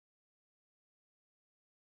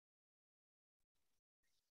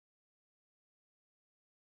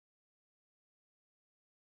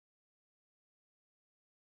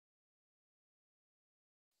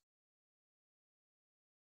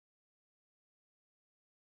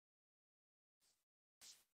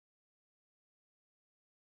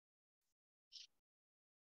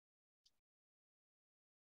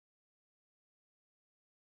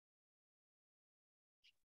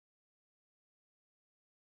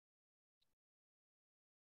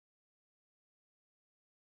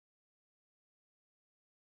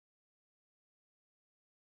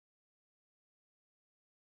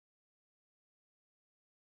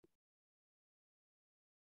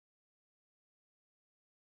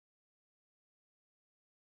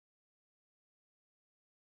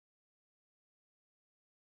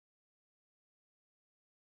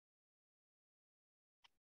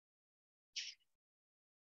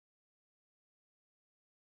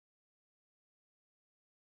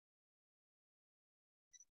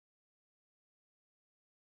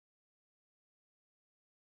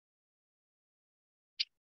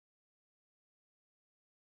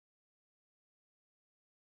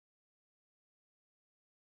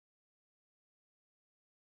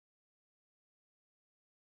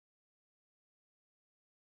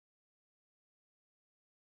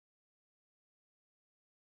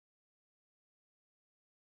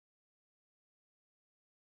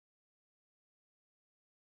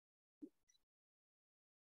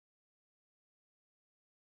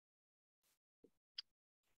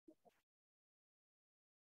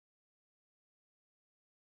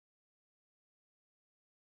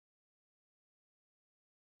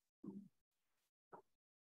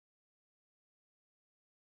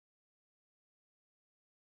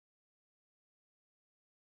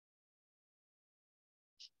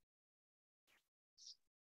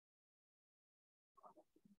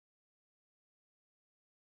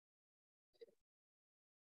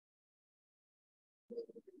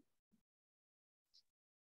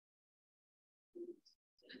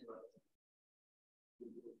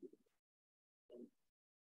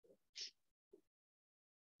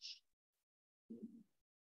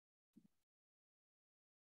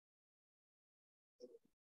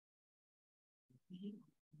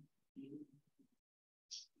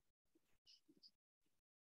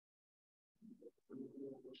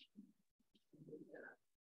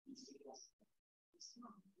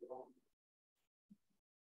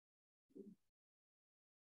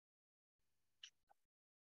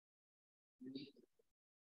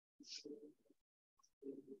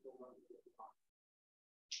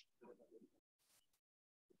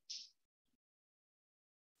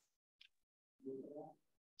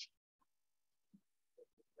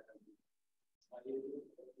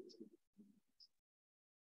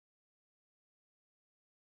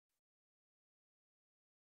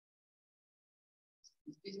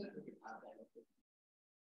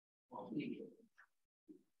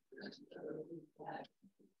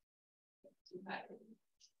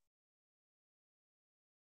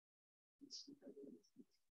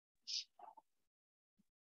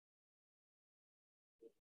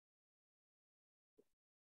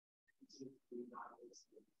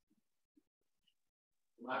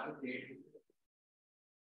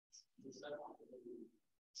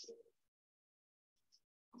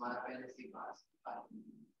हमारा पहले से पास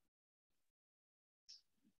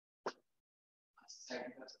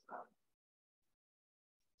सेकंड का सवाल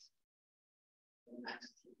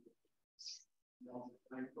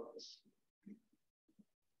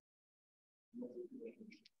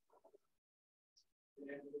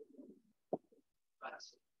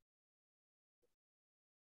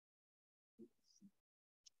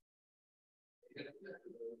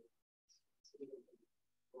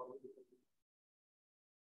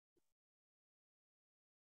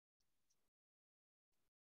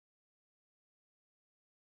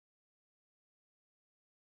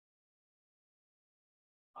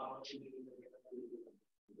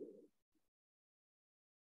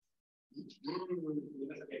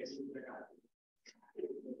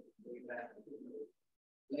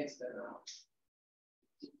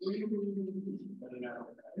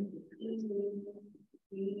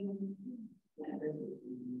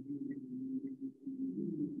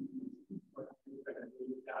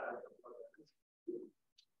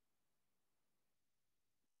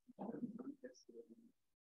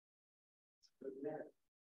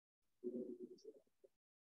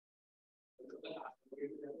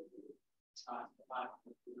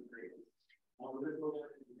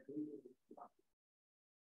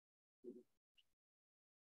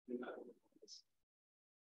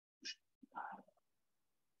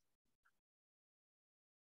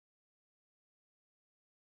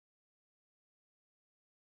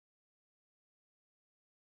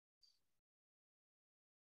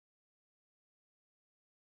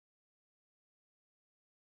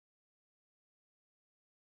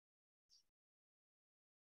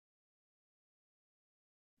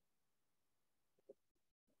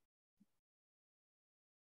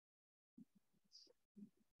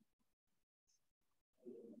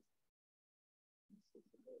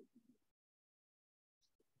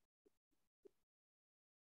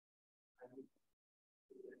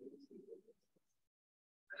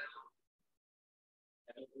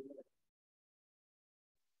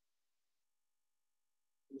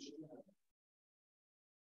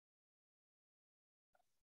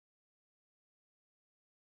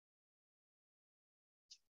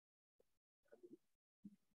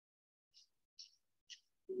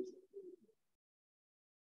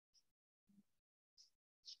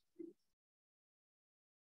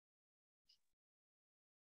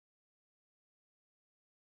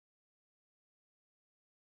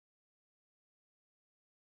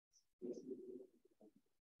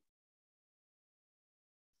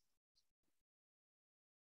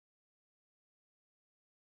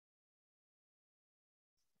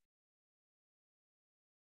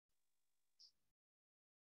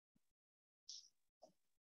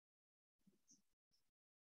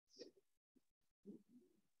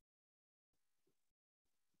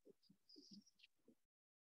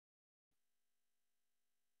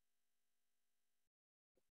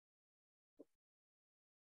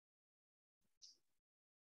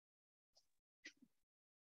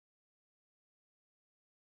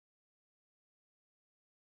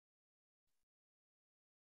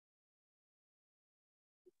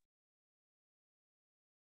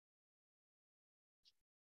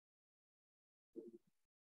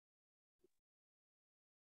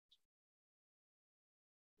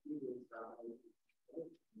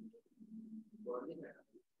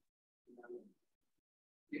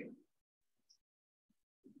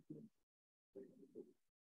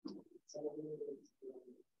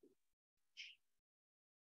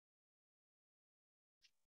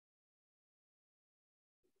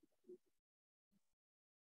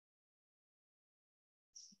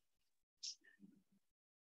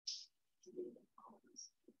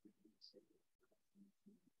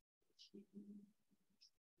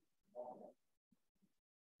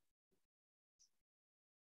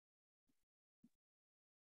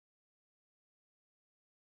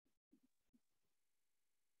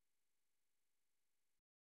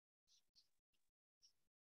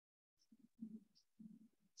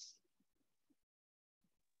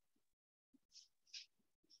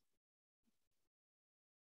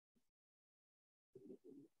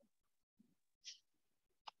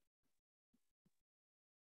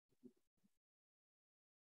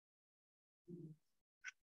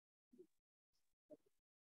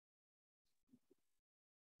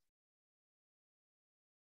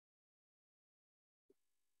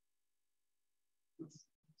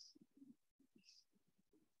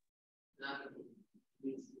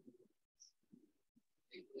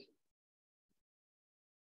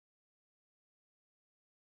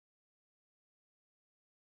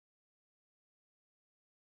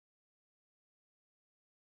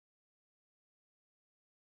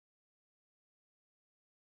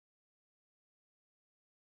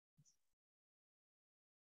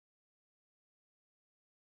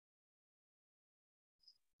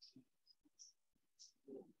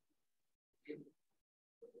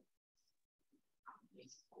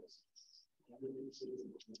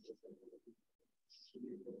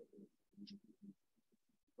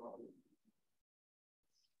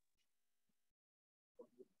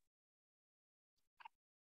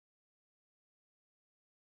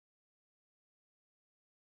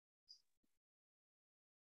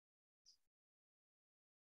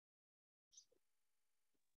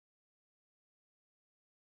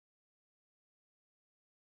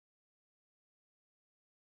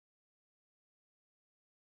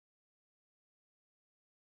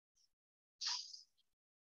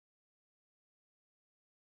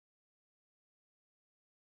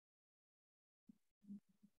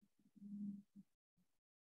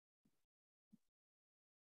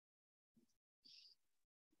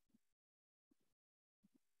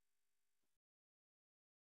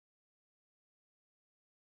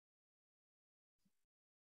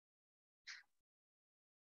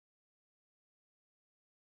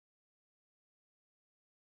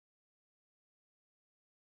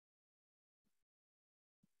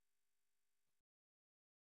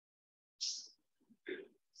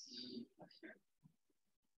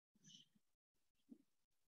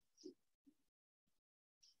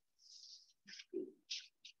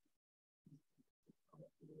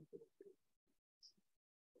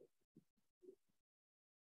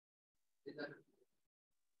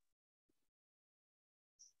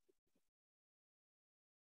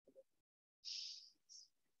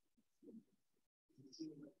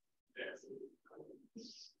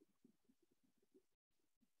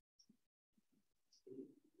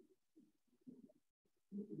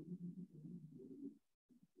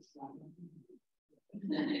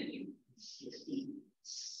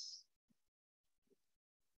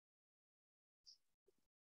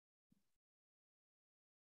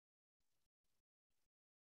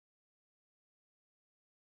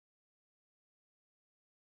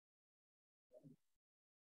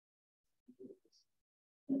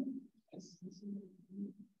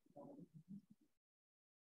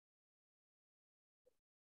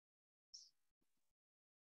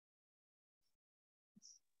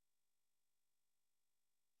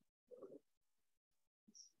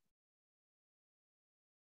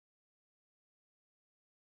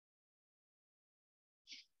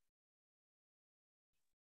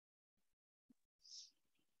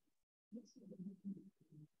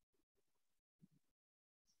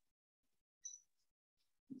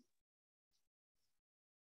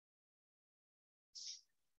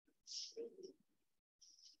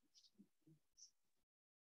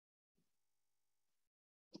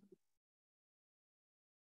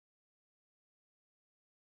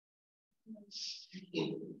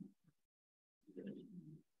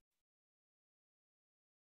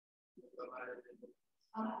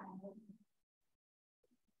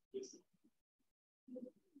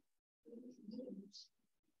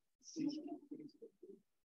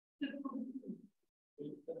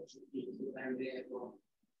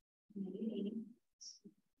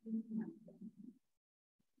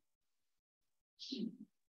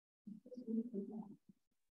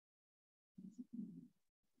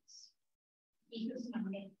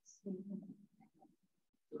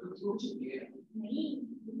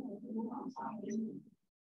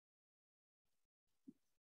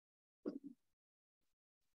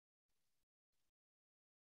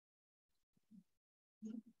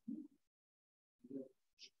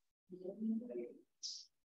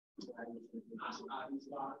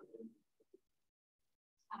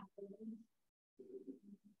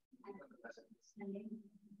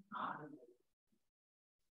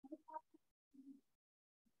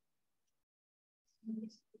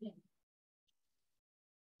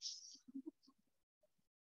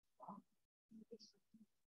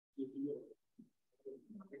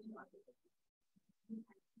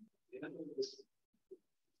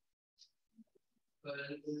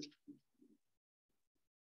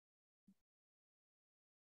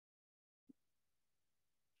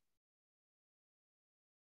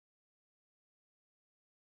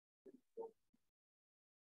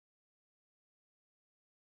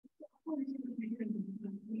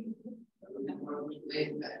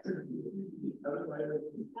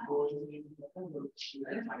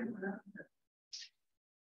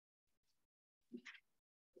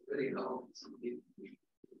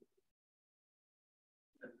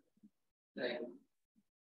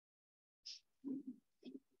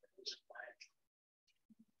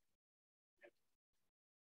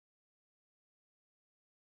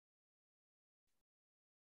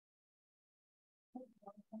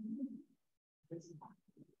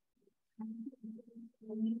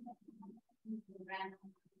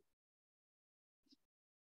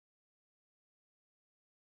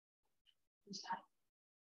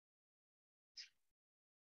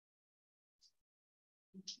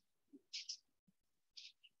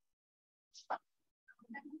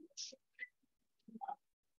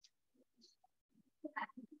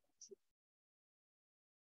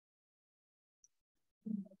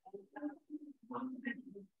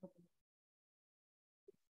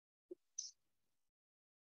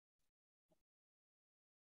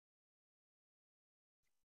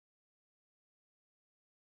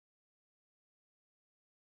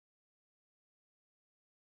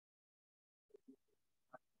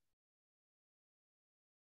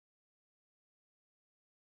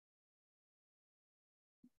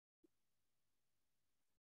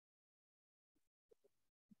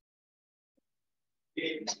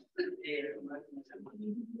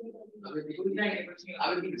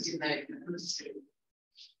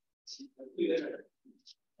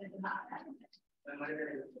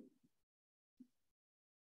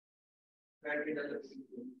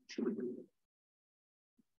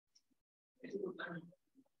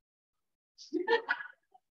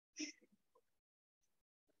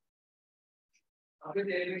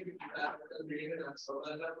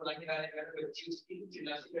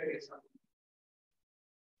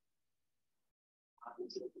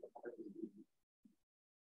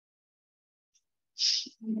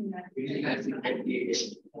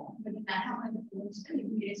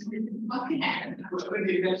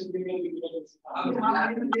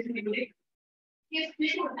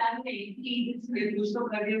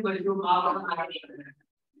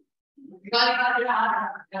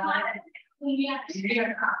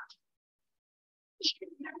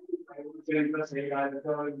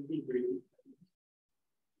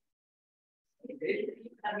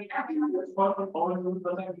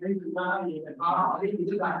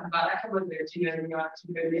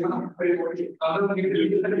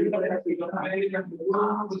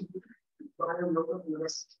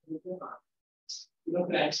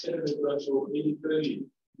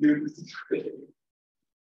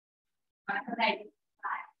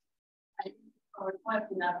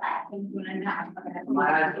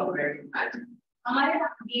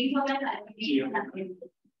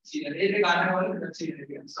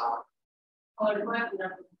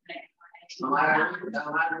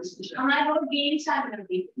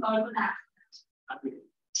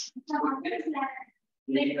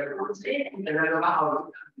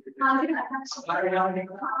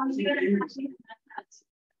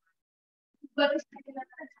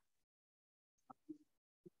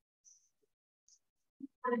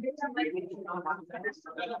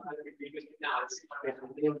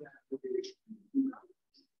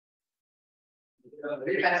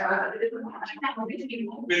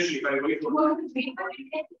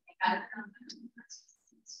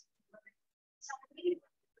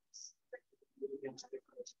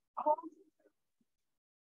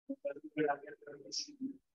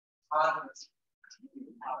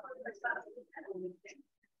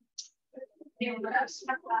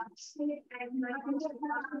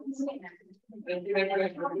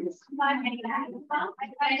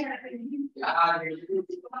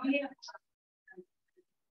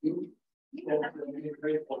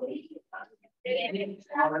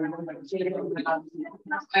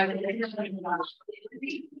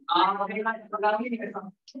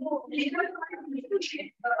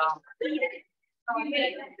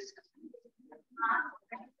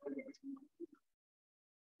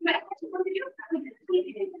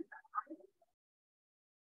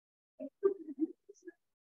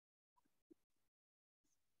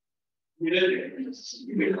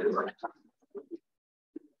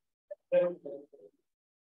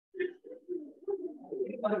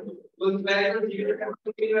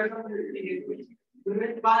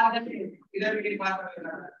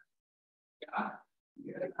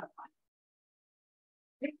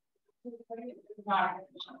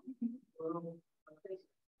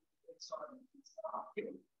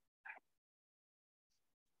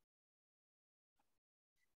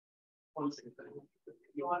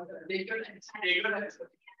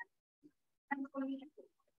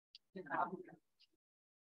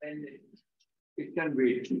It can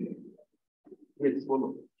wait. Yes,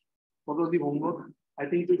 follow. Follow the homework. I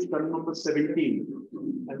think it's turn number 17.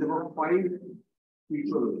 And there were 5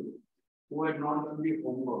 people who had not done the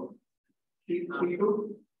homework. People,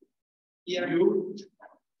 Yeah. you,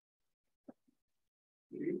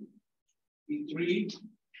 three,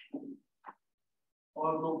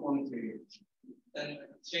 or no points here. Then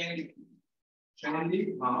change.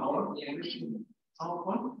 Change or Yeah. how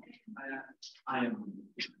fun? I am.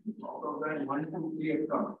 Out of that, 1, 2, 3 have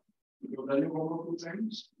come. You've done your homework 2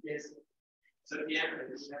 times? Yes. So yeah,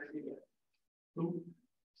 Two.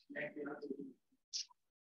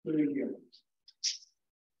 So here.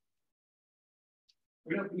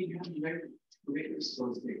 We have event today is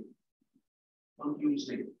Thursday. On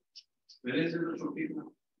Tuesday. Where is the shooting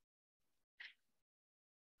now?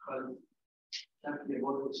 Saturday,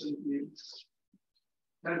 what was it?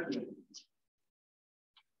 Saturday.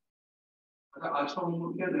 आज का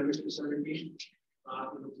homework क्या 11 to 17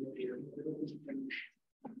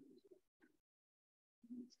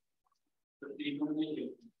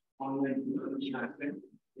 online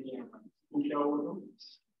क्या हुआ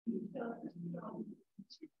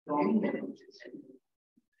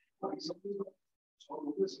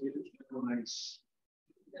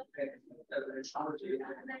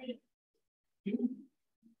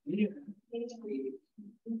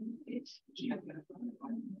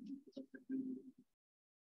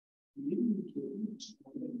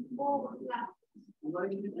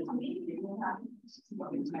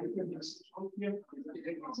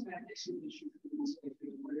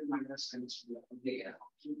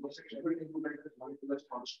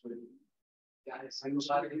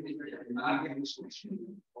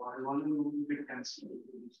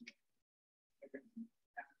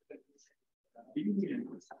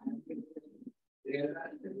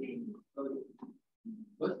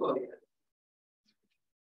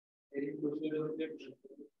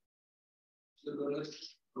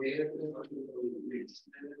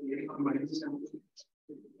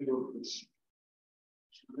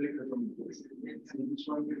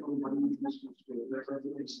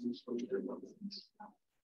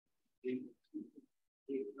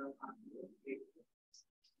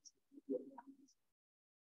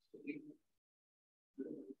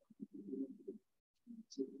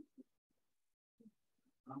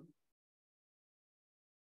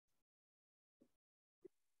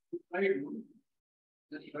I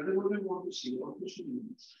don't want to see what this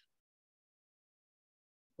means.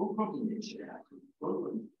 No problem.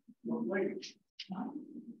 No right.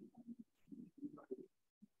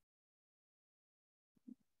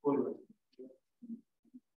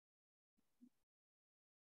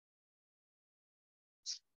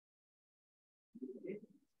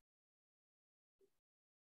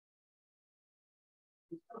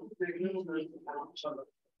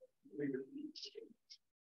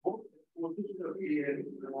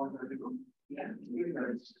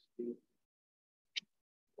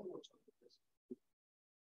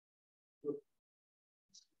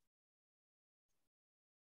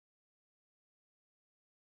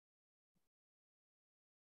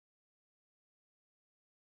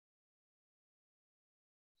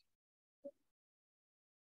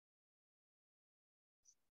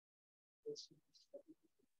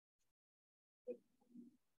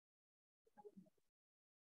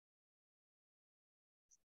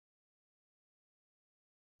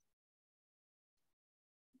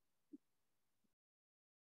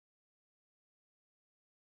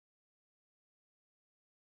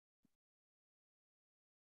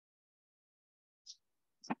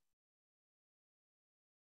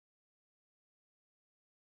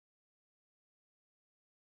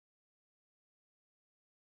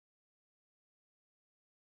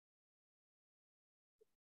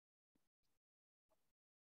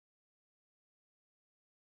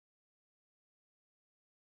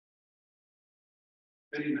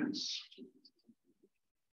 Very nice.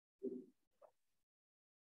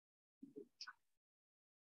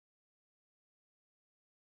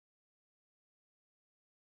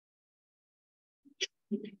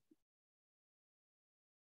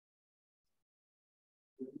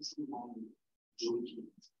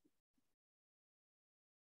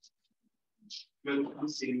 Well, I'm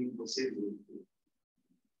saying the same.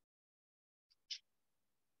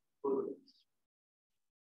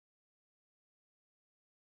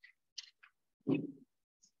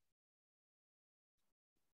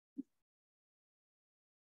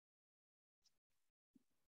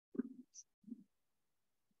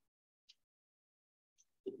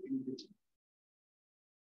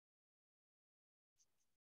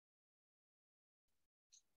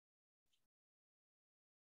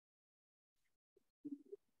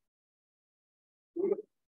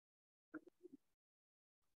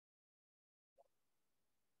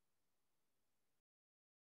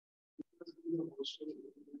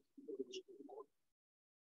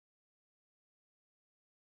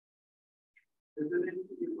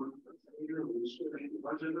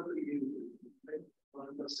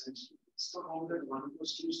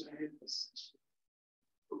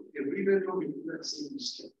 Everywhere from that same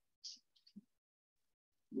step.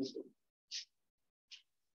 Yes.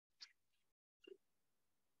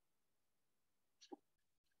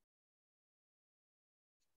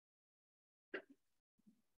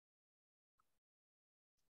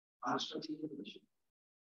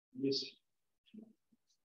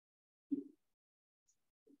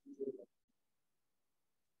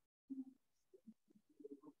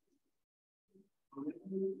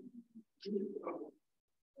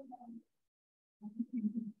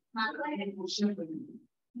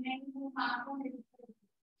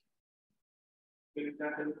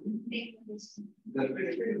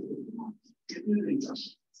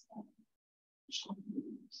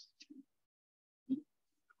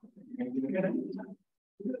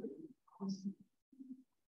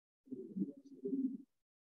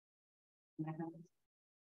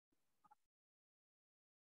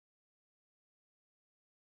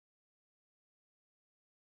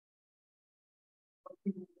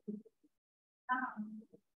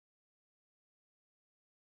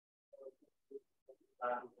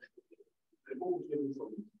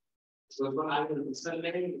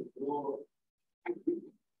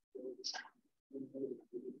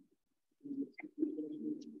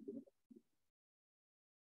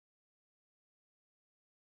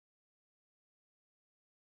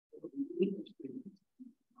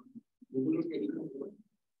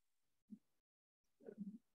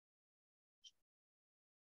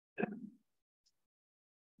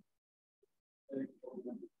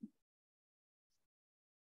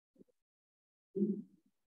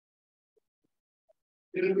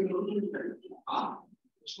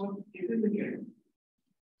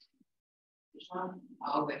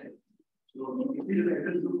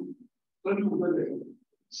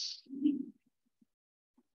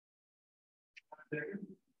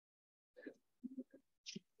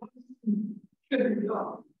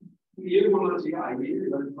 ये बोलना चाहिए आइए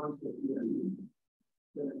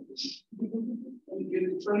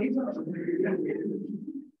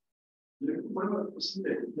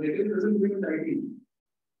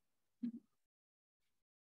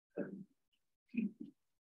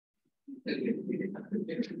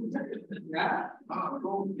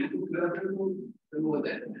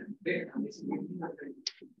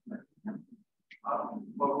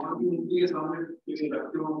भगवान की मूर्ति के सामने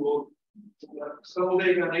रखते हो वो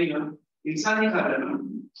समुदाय का नहीं ना इंसान ही खा रहे ना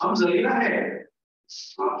हम जरिया है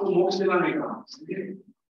आपको मोक्ष दिलाने का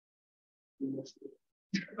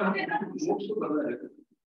मोक्ष तो बदला है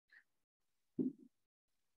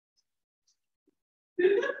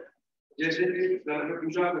जैसे घर में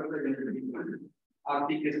पूजा करते हैं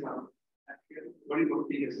आरती के साथ बड़ी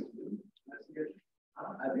भक्ति के साथ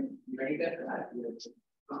अभी नहीं करता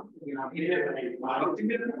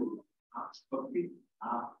भक्ति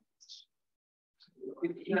हाँ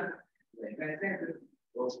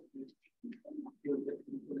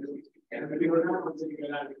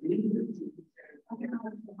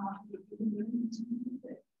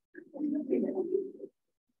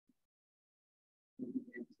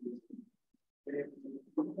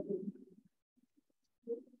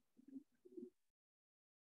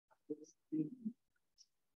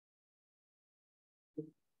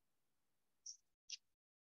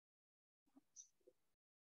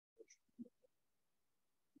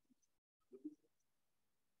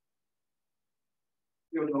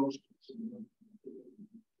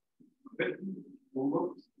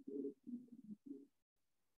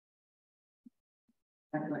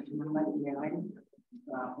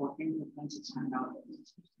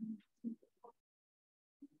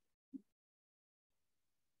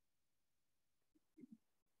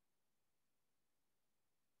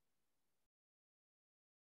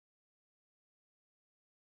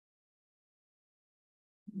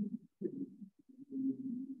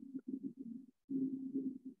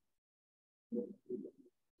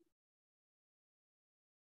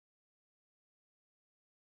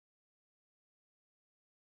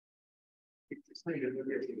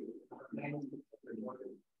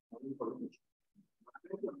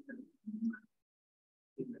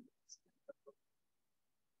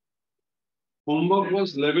Homework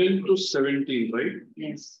was 11 to 17, right?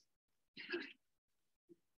 Yes.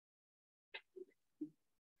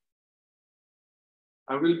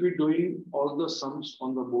 I will be doing all the sums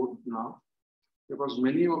on the board now because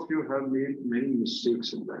many of you have made many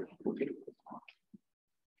mistakes in that. Okay.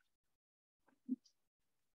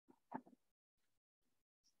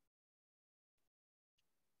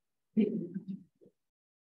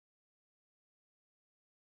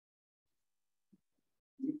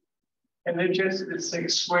 LHS is sec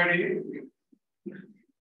squared A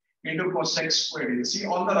into cosec squared A. See,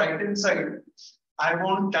 on the right hand side, I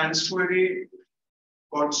want tan squared A,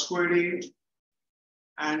 cot squared A,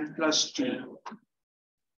 and plus 2.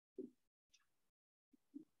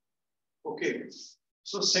 Okay.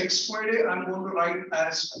 So sec squared A, I'm going to write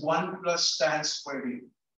as 1 plus tan squared A.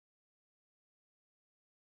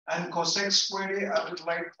 And cosec squared A, I will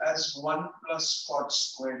write as 1 plus cot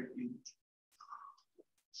squared A.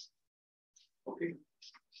 Okay.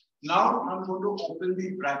 Now I'm going to open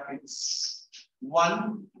the brackets.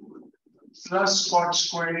 1 plus cot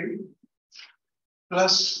squared A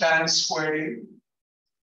plus tan squared A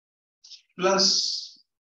plus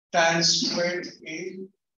tan squared A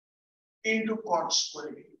into cot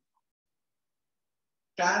squared A.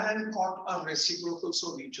 Tan and cot are reciprocals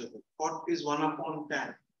of each other. Cot is 1 upon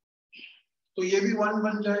tan. So ये भी 1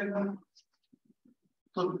 बन जाएगा.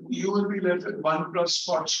 So you will be left with 1 plus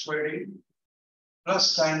cot squared A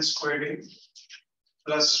plus tan squared A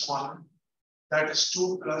plus 1. That is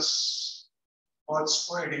 2 plus cot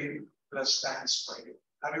squared A plus tan squared A.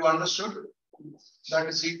 Have you understood? That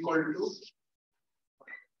is equal to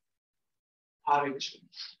RH.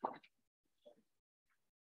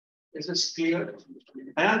 Is this clear?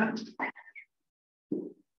 And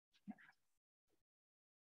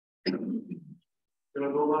चलो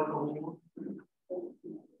 2 बार कहूँगा.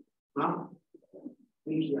 हाँ?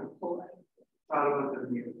 नहीं किया. 4 बार कर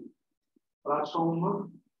दिया. आज कहूँगा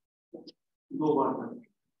 2 बार कर दिया.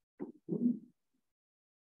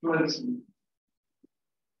 12.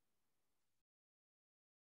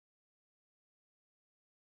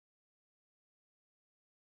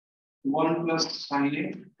 One plus sin A,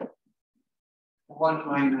 1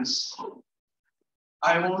 minus.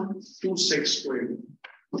 I want 2 sec squared.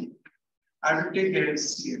 I will take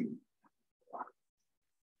LCM.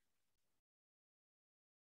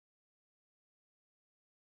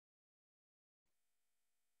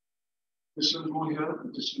 This will go here,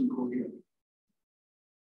 this will go here.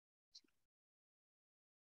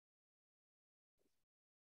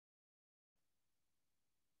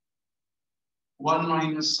 One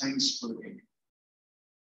minus sin squared A.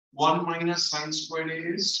 1 minus sin squared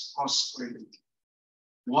A is cos squared A.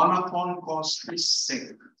 1 upon cos is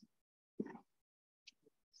sec.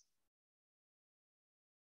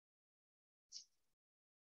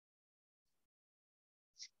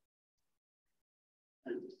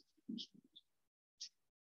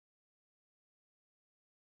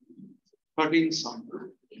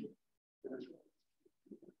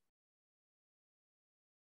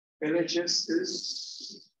 LHS is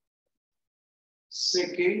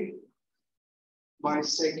sec A by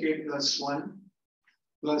sec A plus 1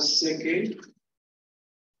 plus sec A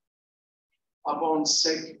upon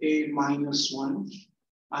sec A minus 1,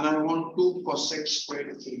 and I want 2 cosec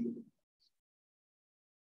squared A.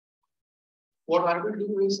 What I will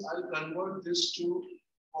do is I'll convert this to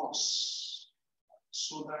cos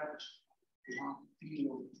so that you have P.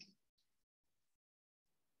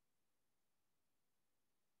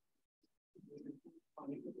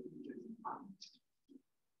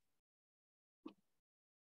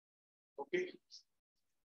 Okay.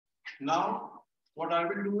 Now, what I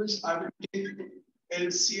will do is I will take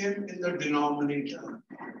LCM in the denominator.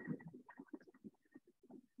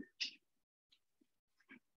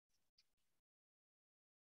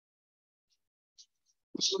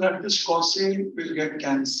 So that this cos A will get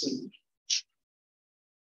cancelled.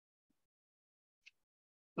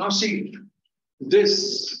 Now see,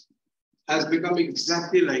 this has become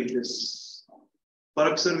exactly like this.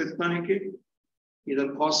 फर्क सिर्फ इतना है कि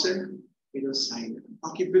इधर cos है, इधर sin है,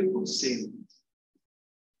 बाकी बिल्कुल same.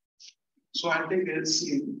 So I take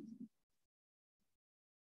LCM.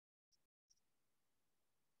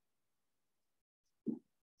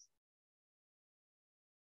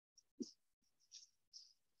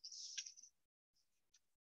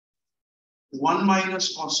 One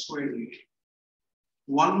minus cos squared A.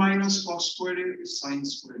 1 minus cos squared A is sin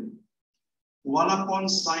squared A. 1 upon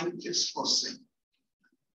sin is cosec.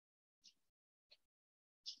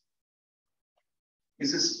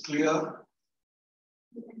 Is this clear?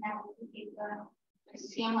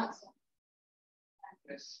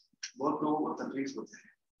 Yes. बहुत लोगों को तकलीफ होता है.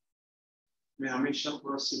 मैं हमेशा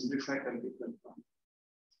पूरा सिंप्लीफाई करके करता हूँ.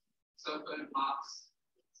 Circle marks.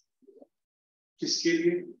 किसके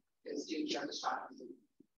लिए?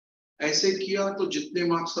 ऐसे किया तो जितने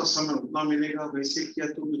मार्क्स का समय उतना मिलेगा, वैसे किया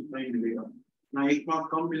तो उतना ही मिलेगा. ना 1 मार्क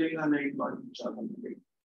कम मिलेगा, ना 1 मार्क ज्यादा मिलेगा.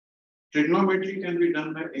 Trigonometry can be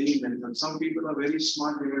done by any method. Some people are very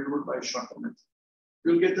smart, they will do it by shorter method.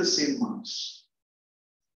 you'll get the same marks.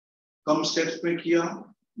 Come steps में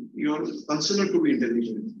किया, you're considered to be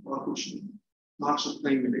intelligent और कुछ नहीं, marks उतना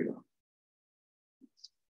ही मिलेगा.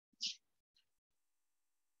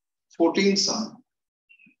 14 sum.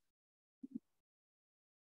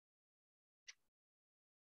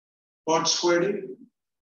 Cot squared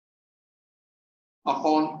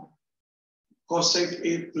upon cosec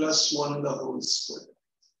A plus 1 the whole square.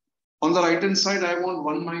 On the right hand side, I want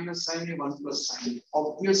 1 minus sin A, 1 plus sin A.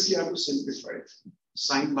 Obviously, I have to simplify it.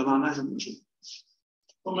 Sin बनाना है मुझे.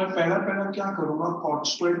 तो मैं पहला क्या करूँगा? Cot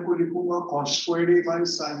squared को लिखूँगा cos squared A by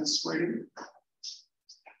sin squared A.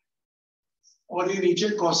 और ये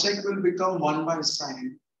नीचे cosec will become 1 by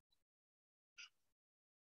sin.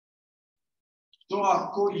 तो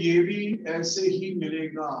आपको ये भी ऐसे ही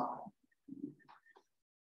मिलेगा.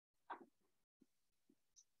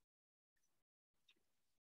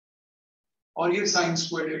 और ये sin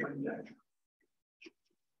squared A बन जाएगा.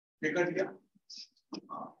 ये कट गया.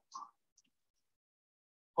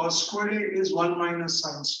 Cos squared A is 1 minus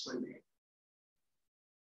sin squared A.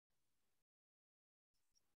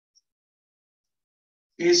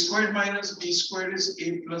 A squared minus B squared is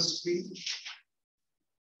A plus B.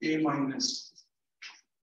 A minus.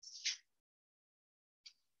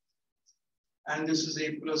 And this is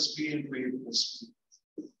A plus B into A plus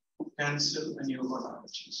B. Cancel and you've got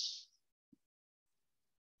RHS.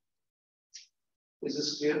 Is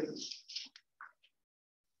this clear?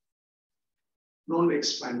 Don't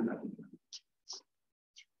expand that.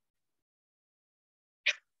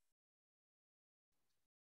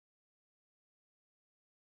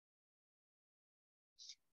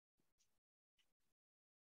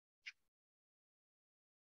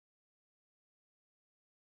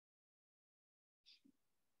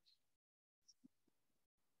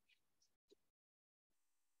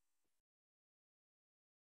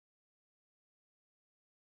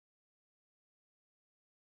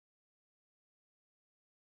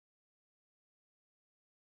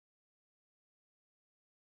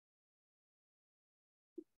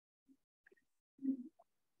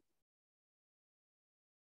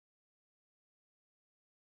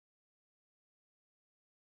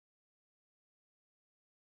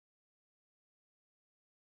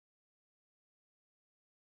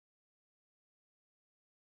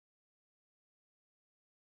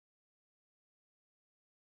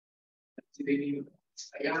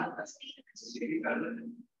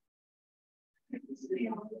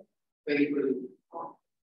 Very good.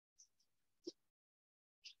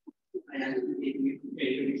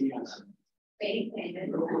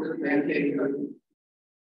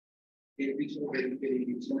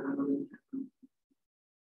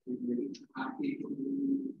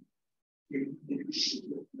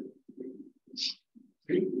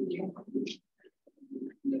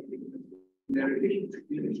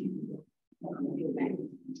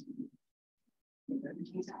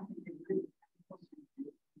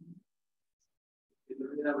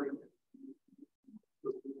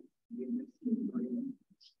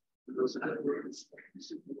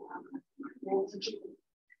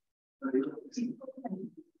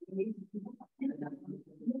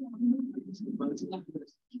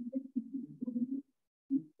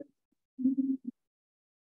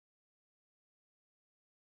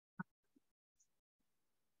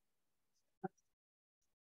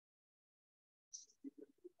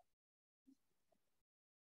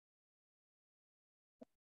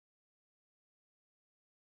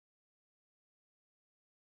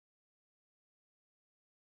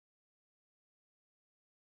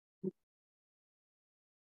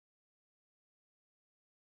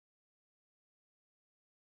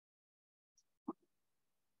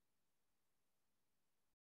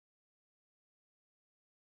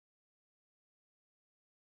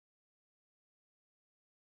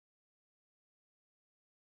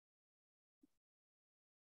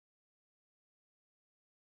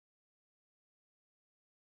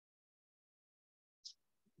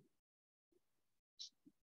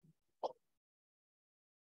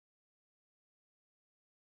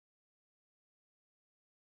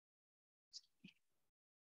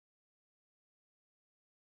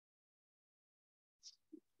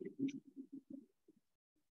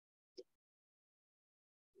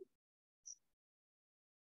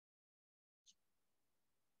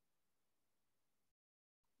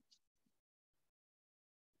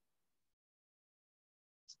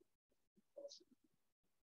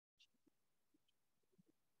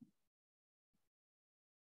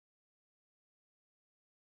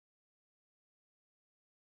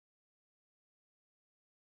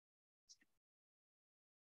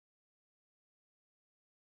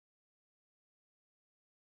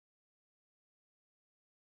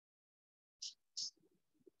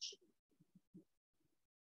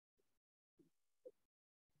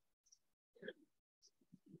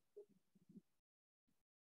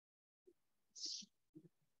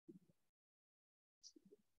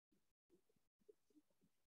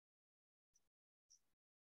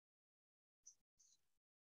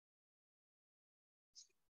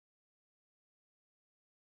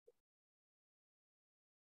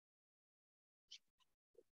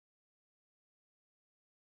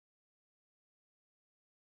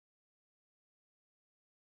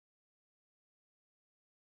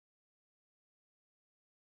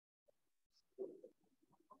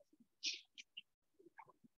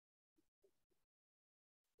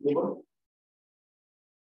 देखो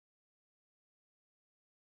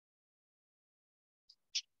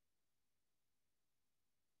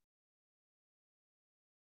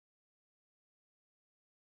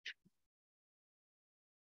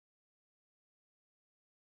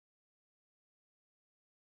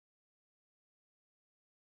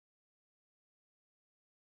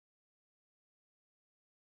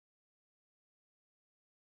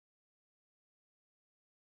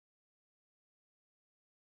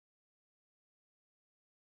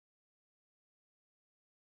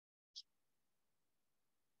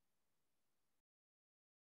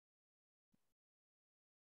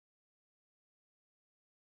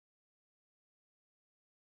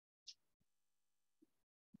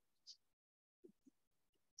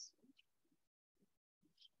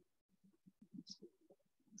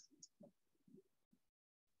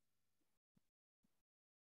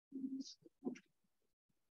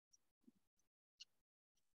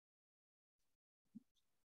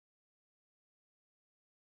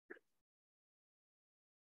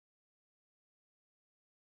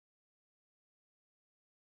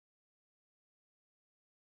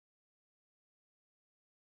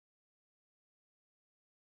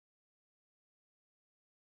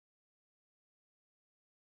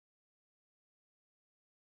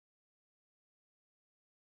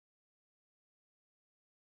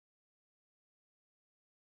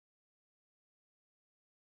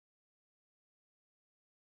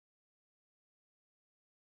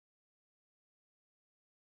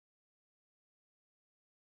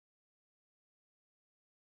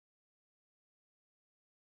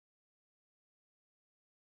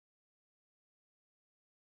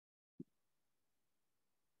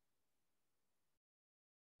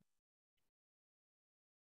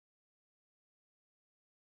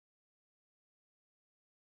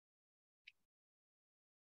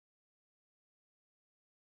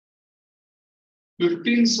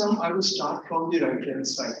Fifteen sum I will start from the right hand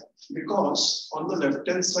side because on the left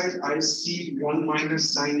hand side I see 1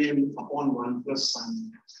 minus sin a upon 1 plus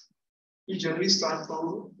sin a. We generally start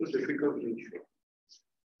from the difficult ratio.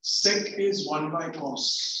 Sec is 1 by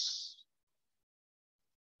cos.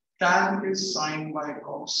 Tan is sin by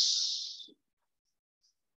cos.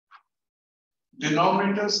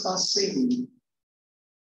 Denominators are same.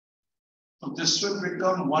 So this will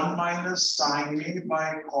become 1 minus sin a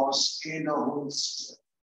by cos a the whole square.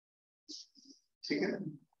 Okay?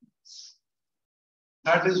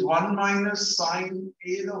 That is 1 minus sin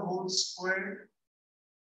a the whole square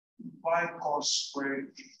by cos squared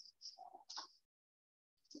a.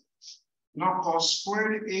 Now cos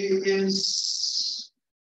squared a is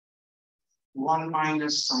 1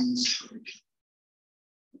 minus sin squared.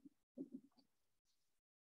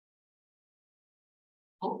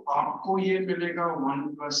 तो आपको ये मिलेगा 1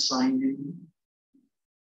 plus sin a,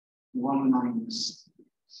 1 minus.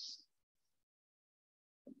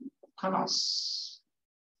 खलास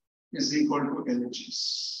is equal to LHS.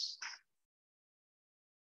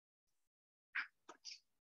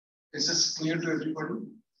 Is this clear to everybody?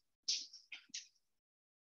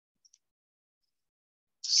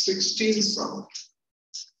 16 sum.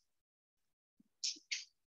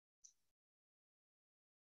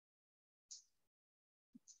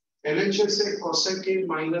 LHS है cosec a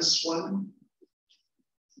minus 1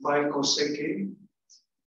 by cosec a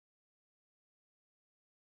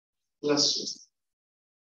plus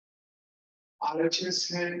 1. RHS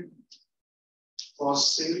है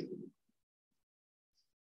cos a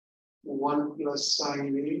 1 plus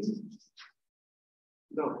sin a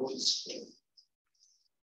the whole square.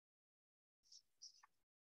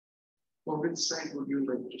 For which side would you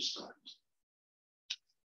like to start?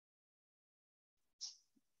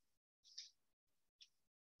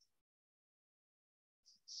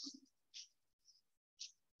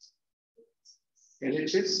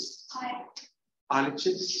 LHS,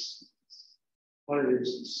 RHS, or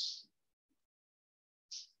LHS?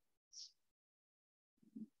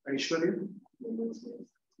 Aishwarya?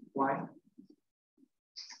 Why?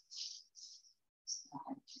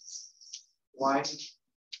 Why?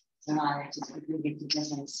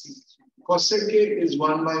 Cosec a is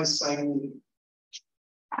 1 by sin a.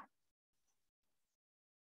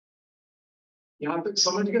 यहां तक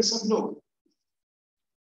समझ गए सब लोग?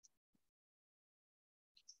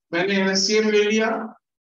 मैंने LCM ले लिया.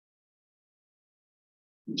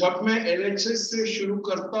 जब मैं LHS से शुरू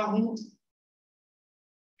करता हूं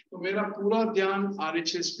तो मेरा पूरा ध्यान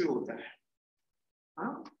RHS पे होता है.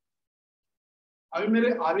 हाँ? अभी मेरे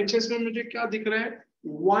RHS में मुझे क्या दिख रहा है?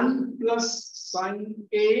 1 plus sin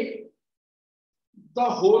a the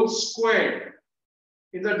whole square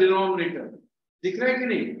in the denominator. दिख रहा है कि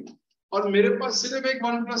नहीं? और मेरे पास सिर्फ एक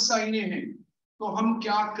 1 प्लस साइन ए है, तो हम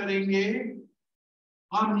क्या करेंगे,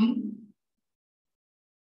 हम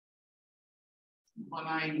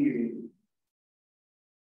बनाएंगे।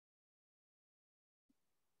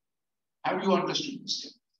 Have you understood this?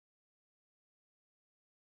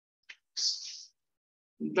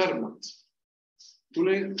 डर मत,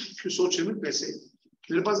 तूने क्यों सोचे ना कैसे।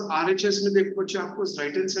 मेरे पास RHS में देखो बच्चे, आपको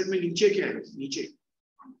राइट हैंड साइड में नीचे क्या है, नीचे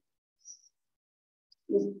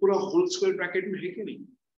वो पूरा होल स्क्वायर ब्रैकेट में है कि नहीं,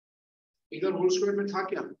 इधर होल स्क्वायर में था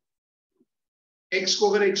क्या, x को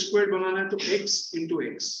अगर x स्क्वायर बनाना है तो x इंटू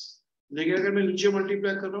एक्स, लेकिन अगर मैं नीचे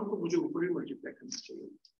मल्टीप्लाई कर रहा हूँ तो मुझे ऊपर ही मल्टीप्लाई करना चाहिए।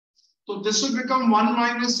 तो this will become 1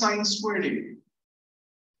 minus sine square A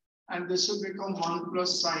and this will become 1 plus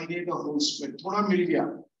sign A the whole square, थोड़ा मिल गया।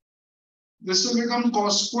 This will become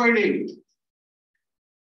cos square A,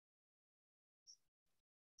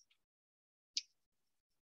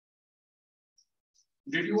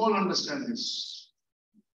 did you all understand this?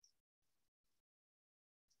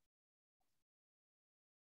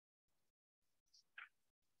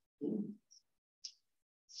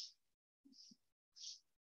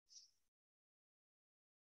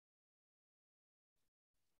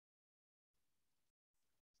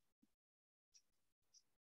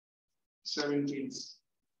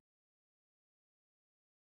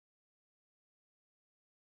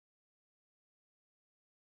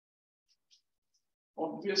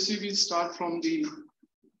 Obviously, we start from the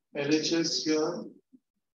LHS here.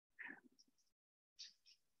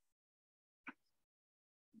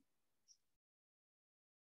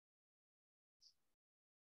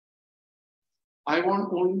 I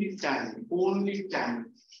want only tan, only tan.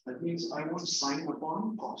 That means I want sine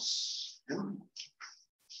upon cos. Yeah?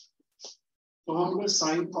 तो हम अगर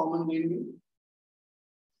sign common लेंगे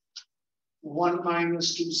 1 minus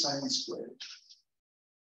 2 sine square,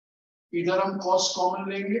 इधर हम cos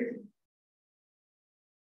common लेंगे।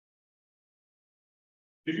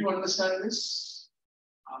 Did you understand this?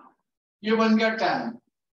 ये बन गया tan,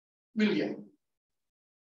 मिल गया,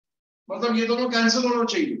 मतलब ये दोनों कैंसिल होना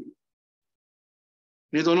चाहिए,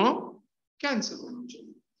 ये दोनों कैंसिल होना चाहिए।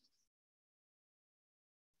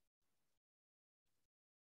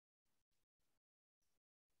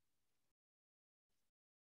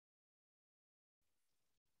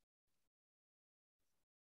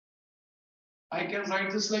 I can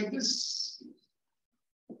write this like this.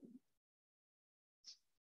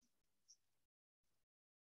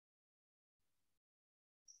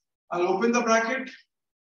 I'll open the bracket.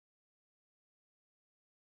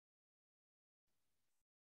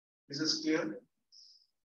 This is clear.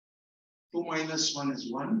 2 minus 1 is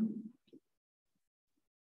 1.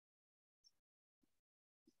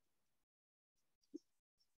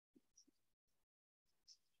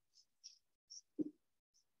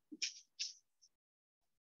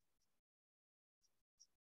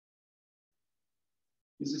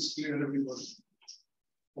 This is clear, everybody.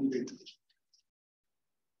 Complete.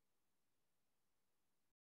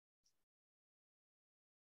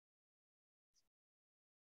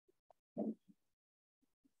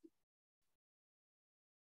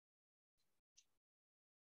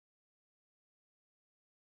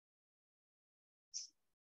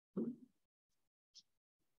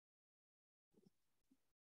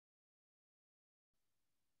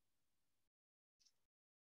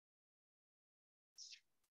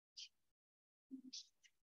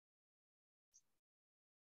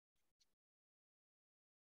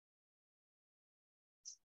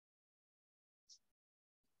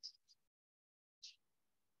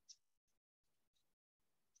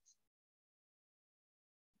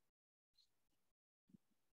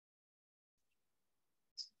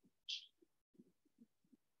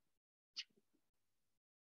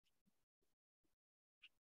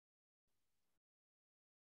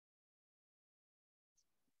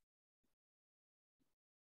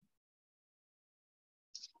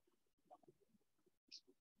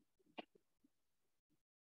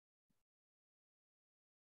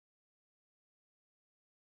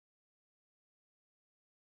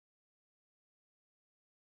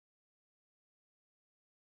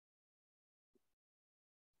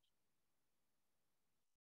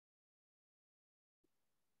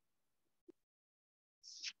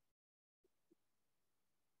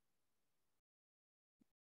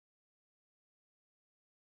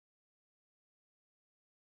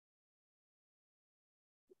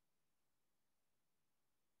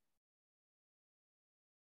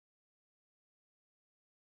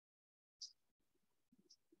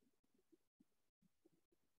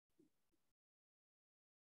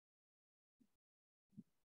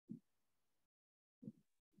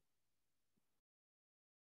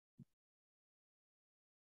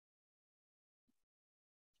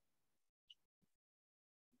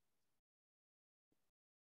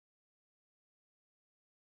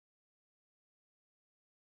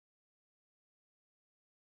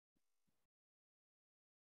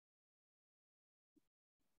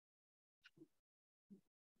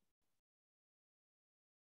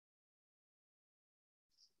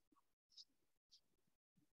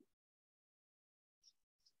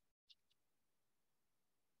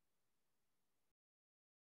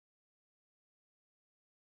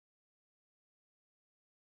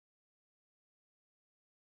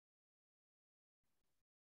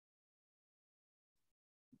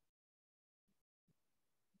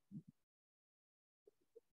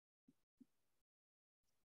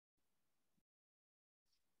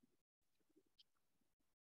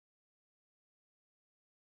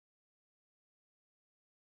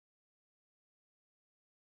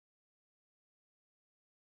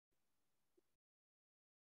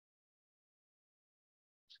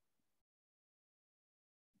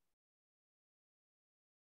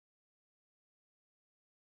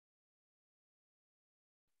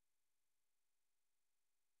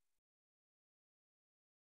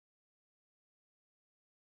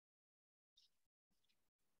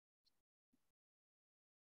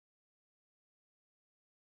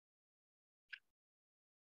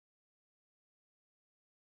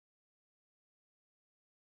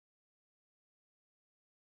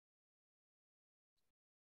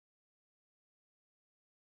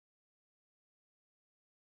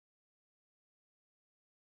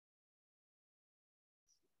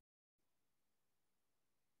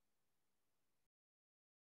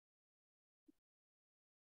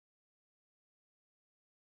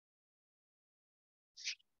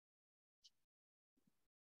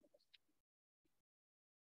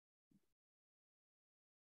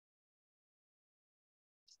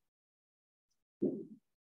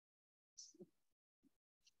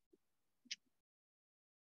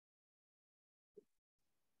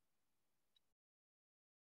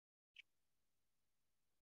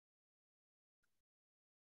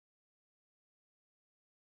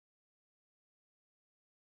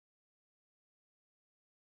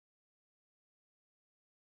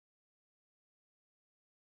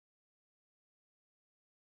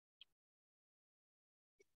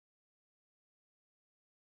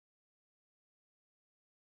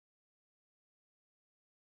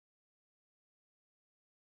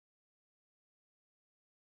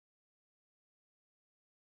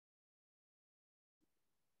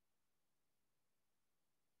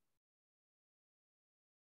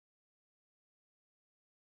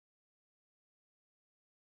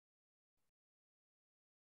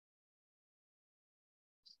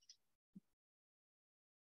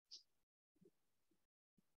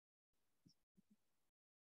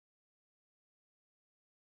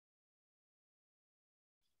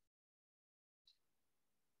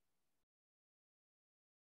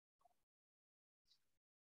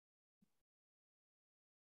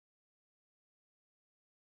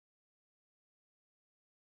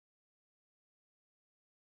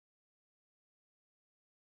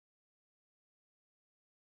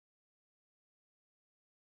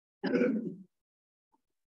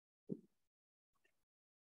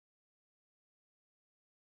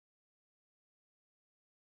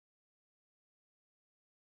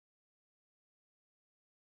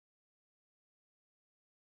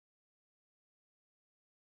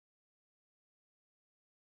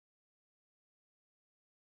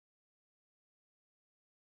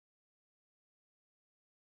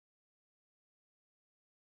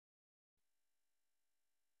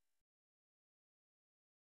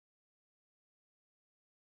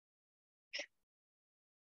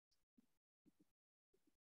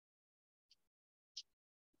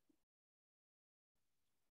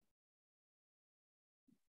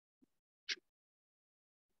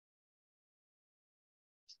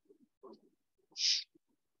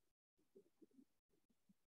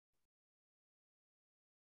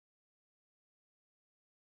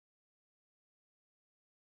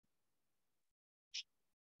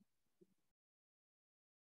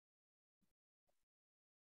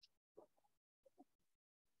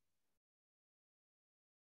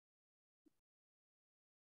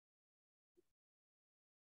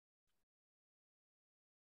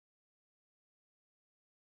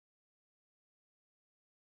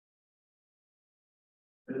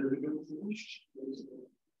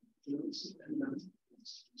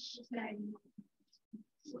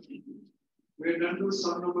 We're done to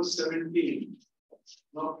sum number 17.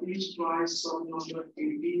 Now please try sum number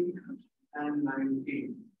 18 and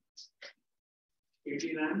 19.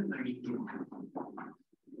 18 and 19.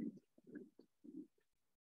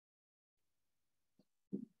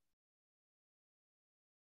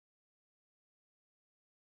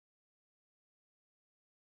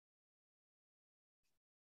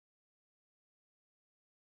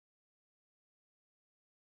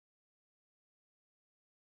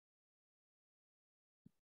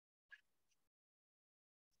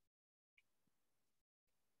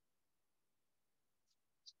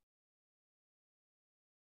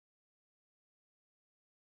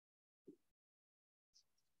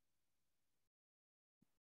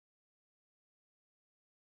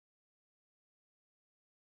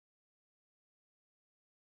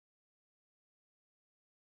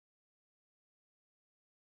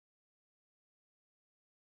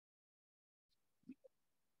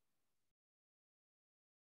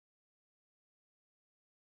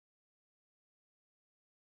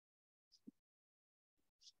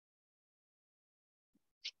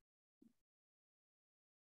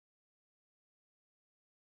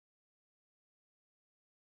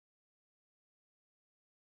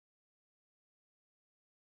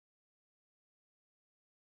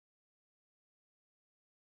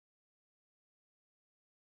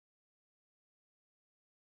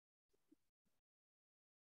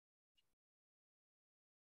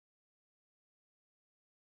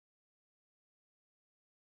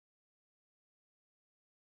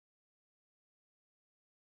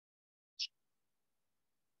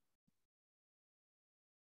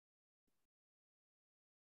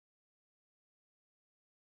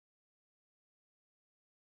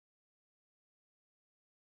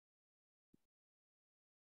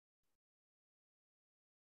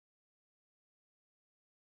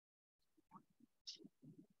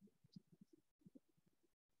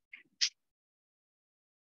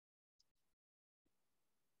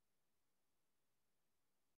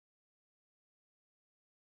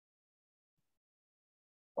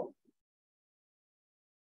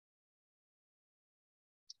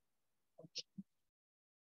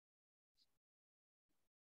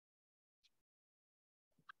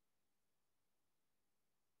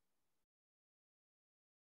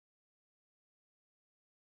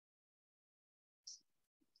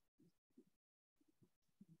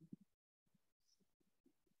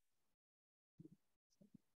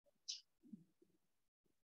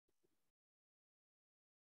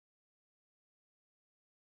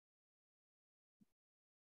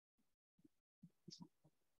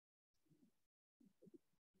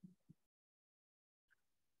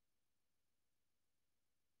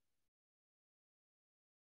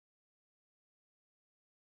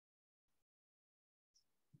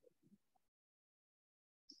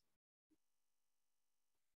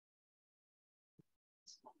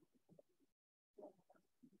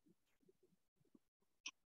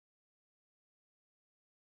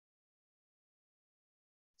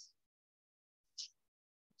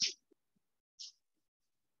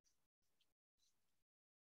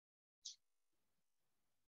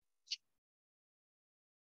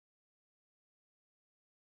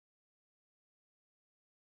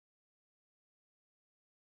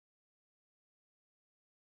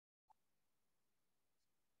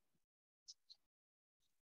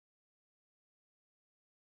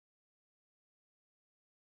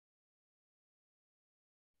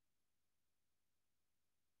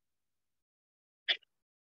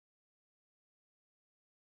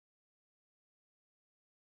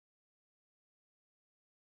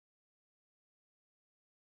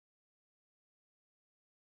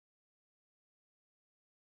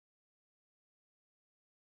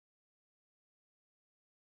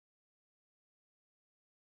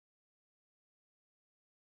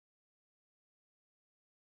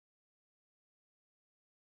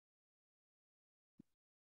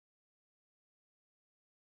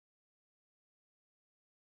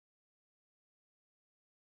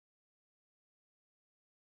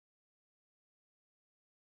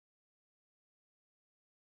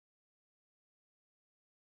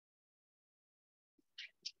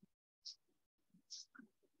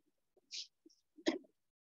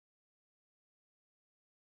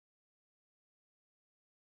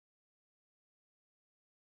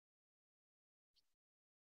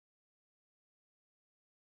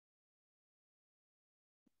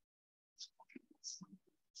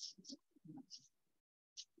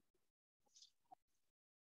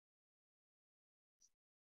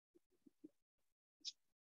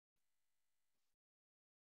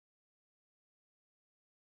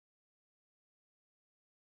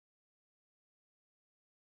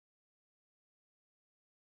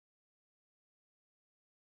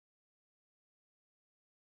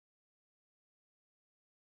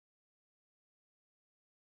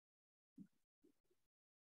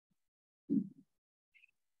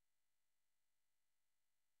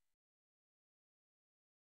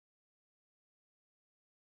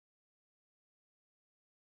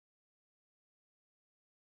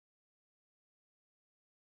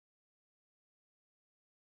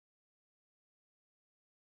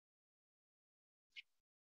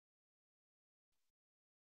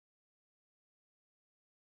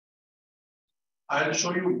 I'll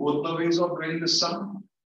show you both the ways of doing this sum.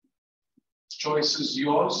 Choice is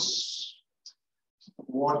yours.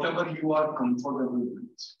 Whatever you are comfortable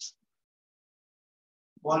with.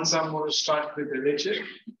 Once I'm going to start with LHS.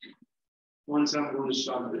 Once I'm going to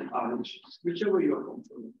start with RHS. Whichever you are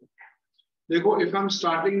comfortable with. Therefore, if I'm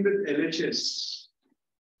starting with LHS,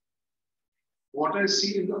 what I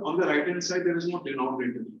see on the right hand side, there is no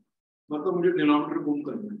denominator. मतलब मुझे denominator गुम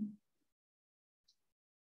करना है.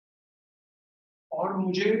 और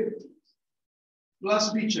मुझे plus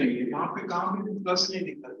भी चाहिए. यहाँ पे कहाँ भी प्लस नहीं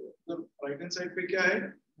दिखा है. तो राइट हैंड साइड पे क्या है?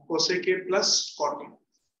 कोसेक के प्लस कॉटेक.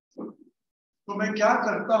 तो मैं क्या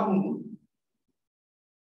करता हूँ?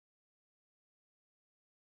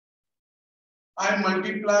 I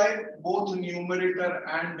multiply both numerator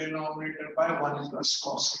and denominator by 1 plus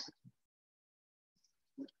cosec.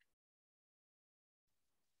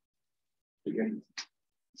 ठीक है.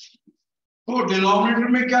 तो डिनोमिनेटर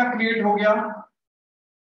में क्या क्रिएट हो गया?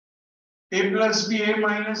 a plus b, a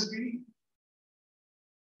minus b,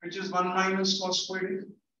 which is 1 minus cos squared a.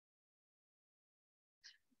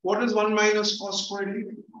 What is 1 minus cos squared a?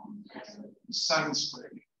 Sin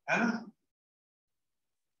squared a, है ना?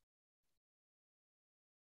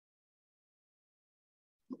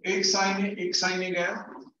 एक साइन है गया.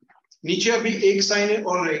 नीचे अभी एक साइन है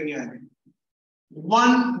और रह गया है.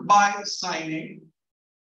 1 by sin a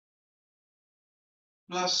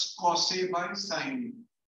plus cos a by sin a.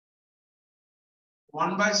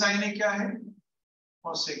 1 by sin a क्या है?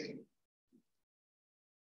 cosec a.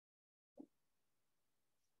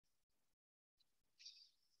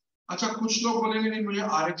 अच्छा, कुछ लोग बोलेंगे नहीं मुझे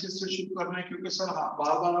आरएचएस से शुरू करना है क्योंकि सर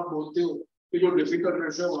बार बार आप बोलते हो कि जो डिफिकल्ट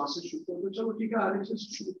रेशो है वहां से शुरू कर दो. चलो ठीक है, आरएचएस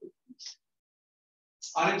से शुरू करो.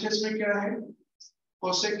 आरएचएस में क्या है?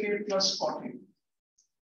 cosec a plus cot a.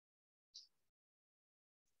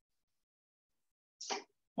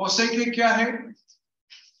 cosec a क्या है?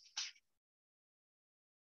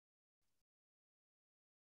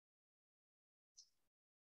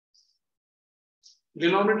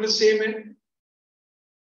 डिनोमिनेटर सेम है.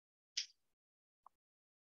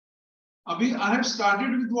 अभी I have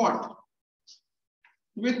started with what?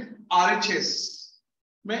 With RHS.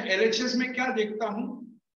 मैं एलएचएस में क्या देखता हूं?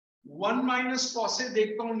 1 माइनस कॉस ए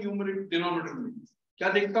देखता हूं. न्यूमरेटर डिनोमिनेटर में क्या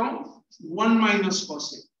देखता हूं? 1 माइनस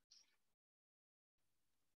कॉस ए.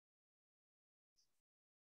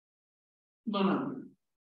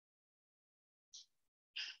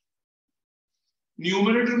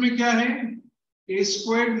 न्यूमरेटर में क्या है? ए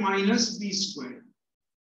square minus B square.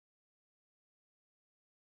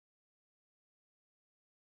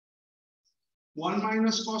 One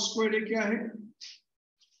minus cos square ए क्या है?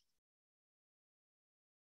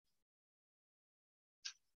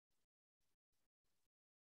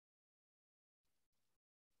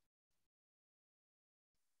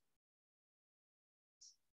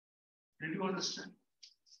 Did you understand?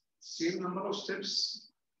 Same number of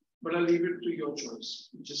steps, but I'll leave it to your choice.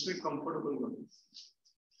 Just be comfortable with it.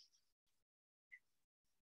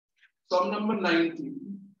 Sum number 19.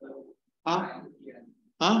 हाँ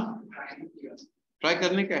हाँ try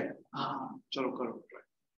करने का है. हाँ चलो करो.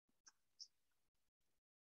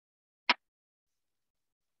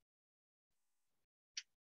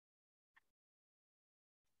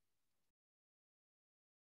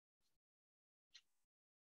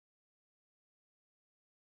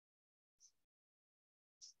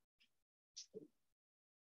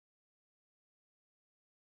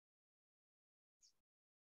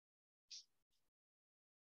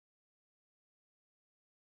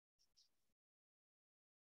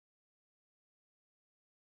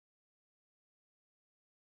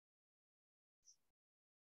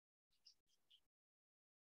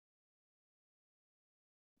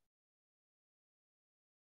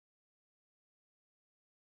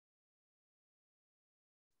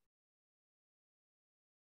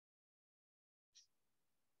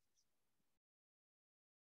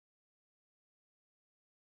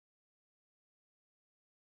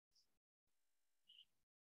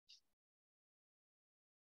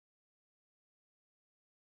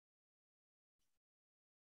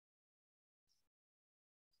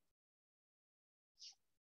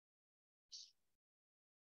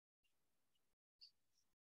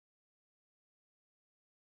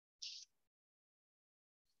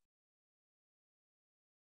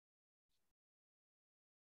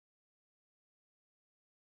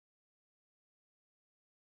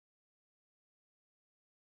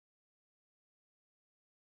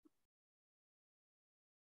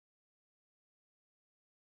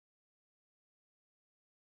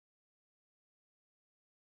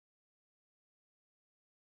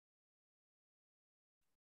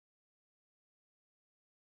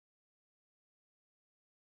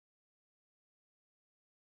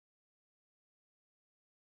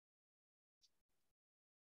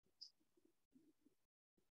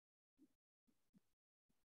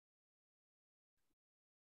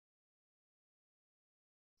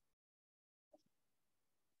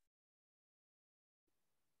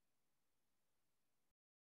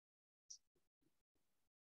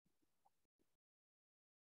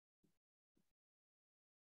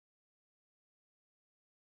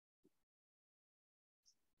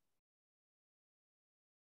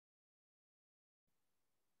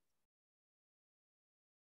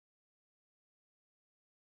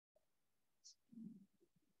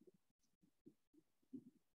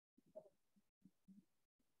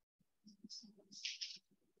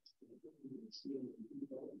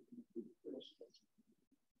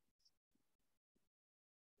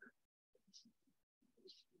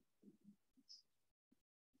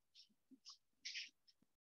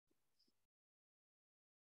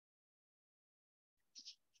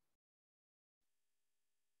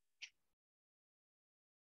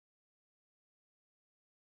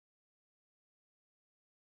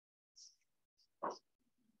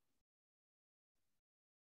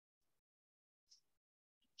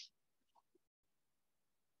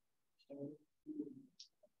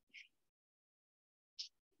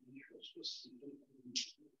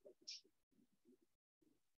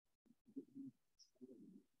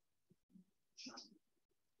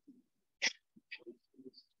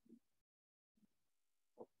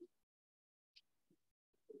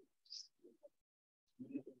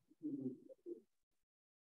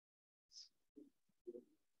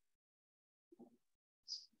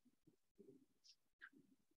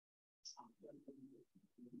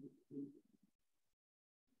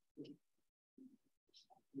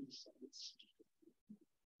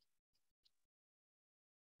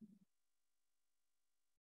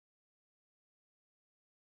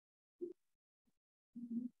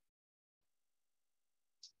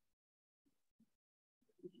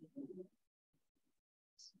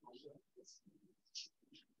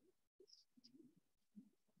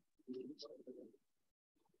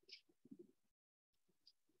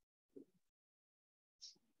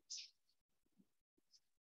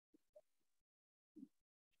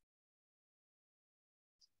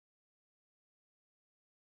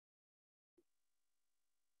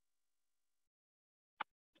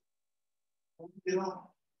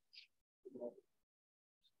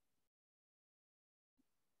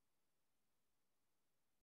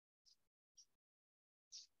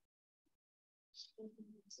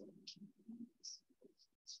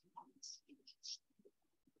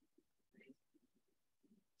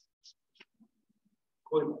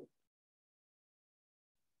 Cool.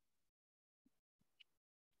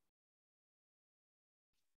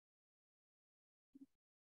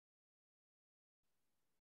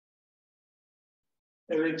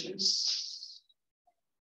 LHS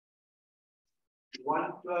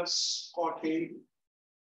 1 plus cot A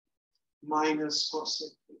minus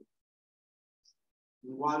cosec A.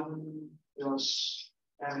 1 plus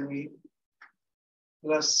tan A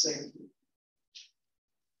plus sec A.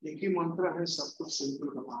 एक ही मंत्र है, सब कुछ सिंपल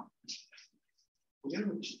करना है।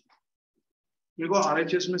 मेरे को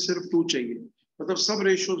आरएचएस में सिर्फ 2 चाहिए, मतलब सब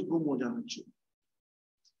रेशियोज गुम हो जाना चाहिए।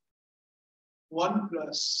 1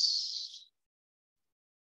 plus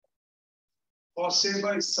cos A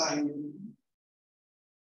by sin A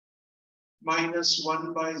minus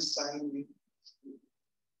 1 by sin A,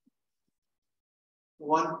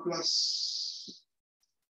 1 plus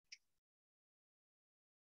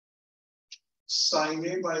sin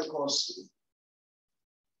A by cos A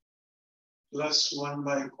plus 1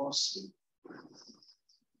 by cos A।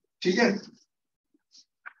 ठीक है,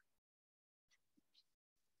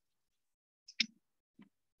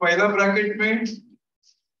 पहला ब्रैकेट में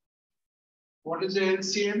what is the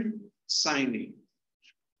LCM? Sin A.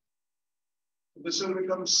 This will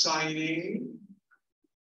become sin A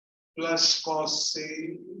plus cos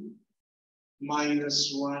A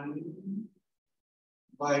minus 1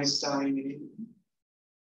 by sin A.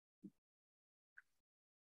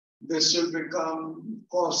 This will become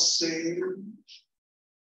cos A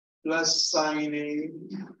plus sin A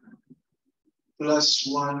plus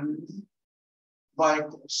 1 by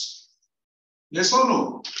cos A. Yes or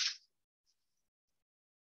no?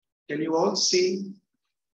 Can you all see?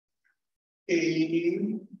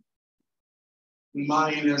 A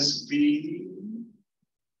minus B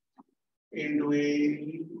into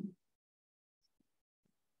A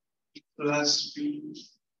plus B.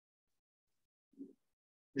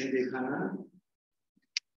 देखा ना?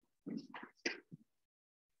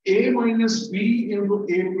 A minus B into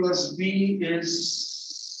A plus B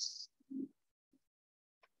is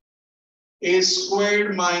A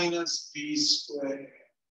squared minus B squared.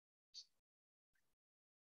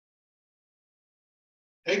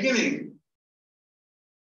 है कि नहीं?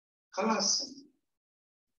 खलास।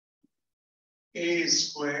 A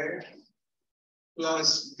squared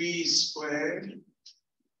plus B squared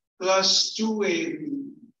plus 2AB.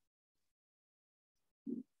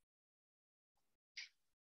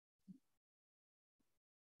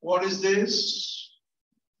 What is this?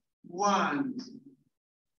 1.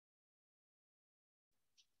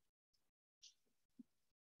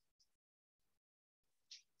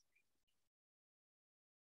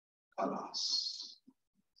 Alas.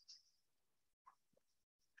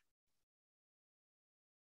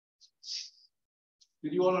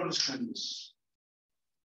 Did you all understand this?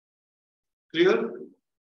 Clear?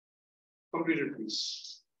 Completed,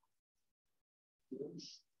 please.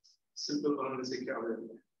 Simple बनाने से क्या हो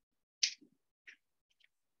जाता है?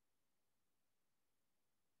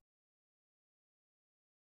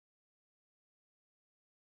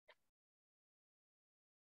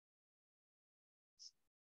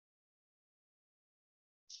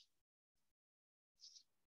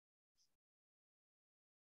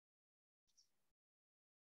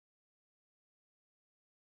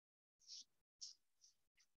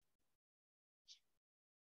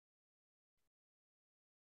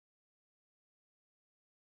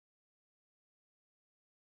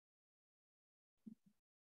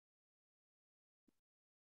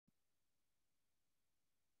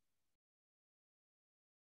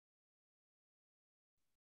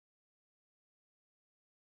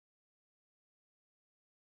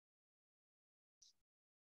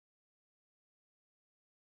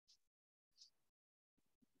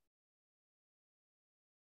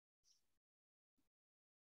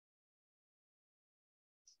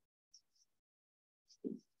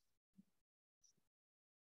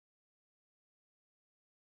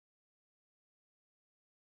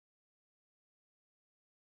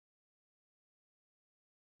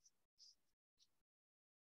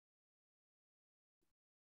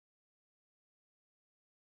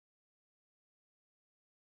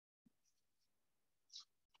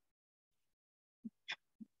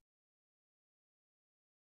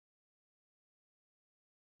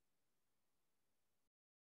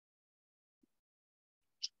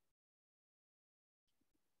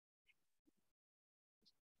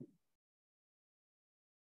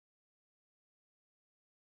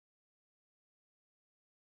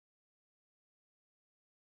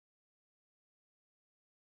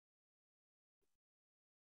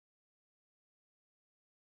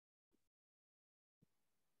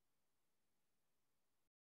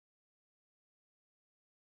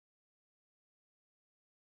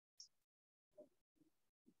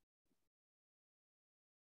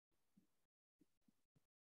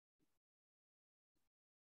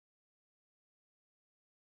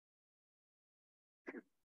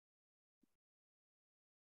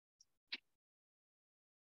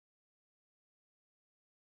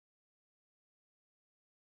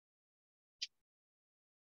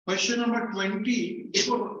 क्वेश्चन नंबर 20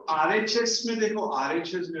 देखो RHS में देखो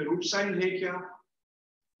RHS में रूट साइन है क्या?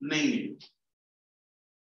 नहीं है।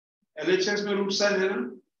 LHS में रूट साइन है ना?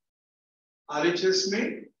 RHS में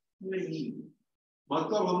नहीं।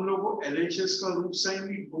 मतलब हम लोग को LHS का रूट साइन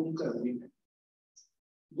भी गुम करनी है।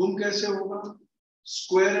 गुम कैसे होगा?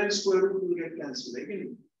 Square and square root will get cancel है कि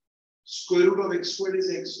नहीं? Square root of x squared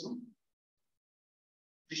is x no?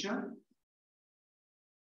 Disha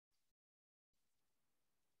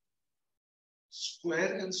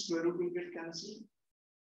square and square root will get cancelled.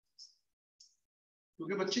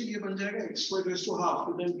 क्योंकि बच्चे ये बन जाएगा x squared raised to half,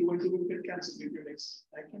 तो then 2 and 2 will get cancelled with x.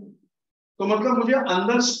 तो मतलब मुझे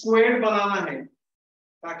अंदर स्क्वायर बनाना है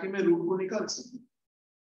ताकि मैं रूट को निकाल सकूं।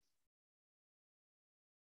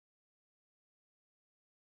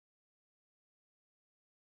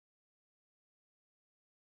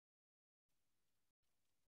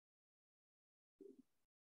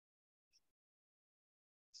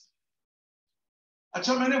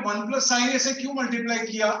 अच्छा मैंने 1 प्लस साइन ए से क्यों मल्टीप्लाई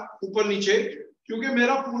किया ऊपर नीचे? क्योंकि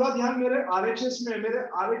मेरा पूरा ध्यान मेरे RHS में, मेरे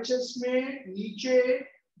RHS में नीचे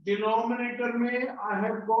डिनोमिनेटर में I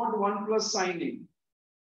have got 1 plus sign A.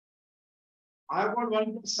 I have got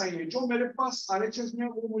 1 plus sign ए, जो मेरे पास RHS में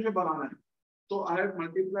वो मुझे बनाना है। तो I have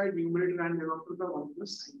multiplied numerator and denominator by 1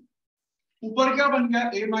 plus sign ए। ऊपर क्या बन गया?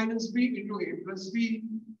 a minus b into a plus b,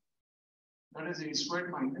 that is a squared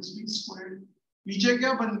minus b squared। नीचे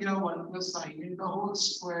क्या बन गया? 1 प्लस साइन ए का होल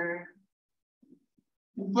स्क्वायर।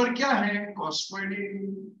 ऊपर क्या है? cos squared a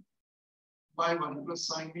by 1 plus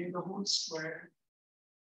sign ए का होल स्क्वायर।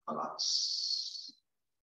 खलास।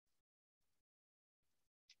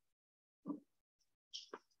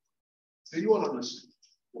 सही वाला ना?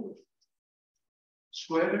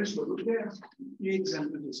 स्क्वायर एंड स्क्वायर रूट है। ये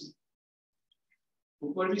एग्जांपल जैसे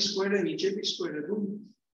ऊपर भी स्क्वायर है, नीचे भी स्क्वायर है, दोनों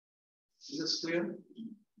is a square.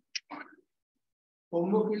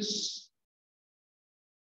 Homework is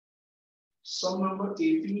sum number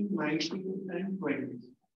 18, 19 and 20.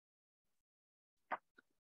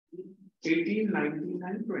 18, 19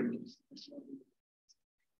 and 20.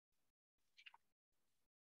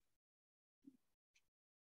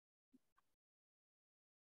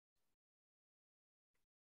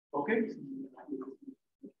 Okay?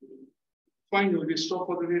 Fine, we'll stop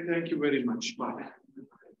for the day. Thank you very much. Bye.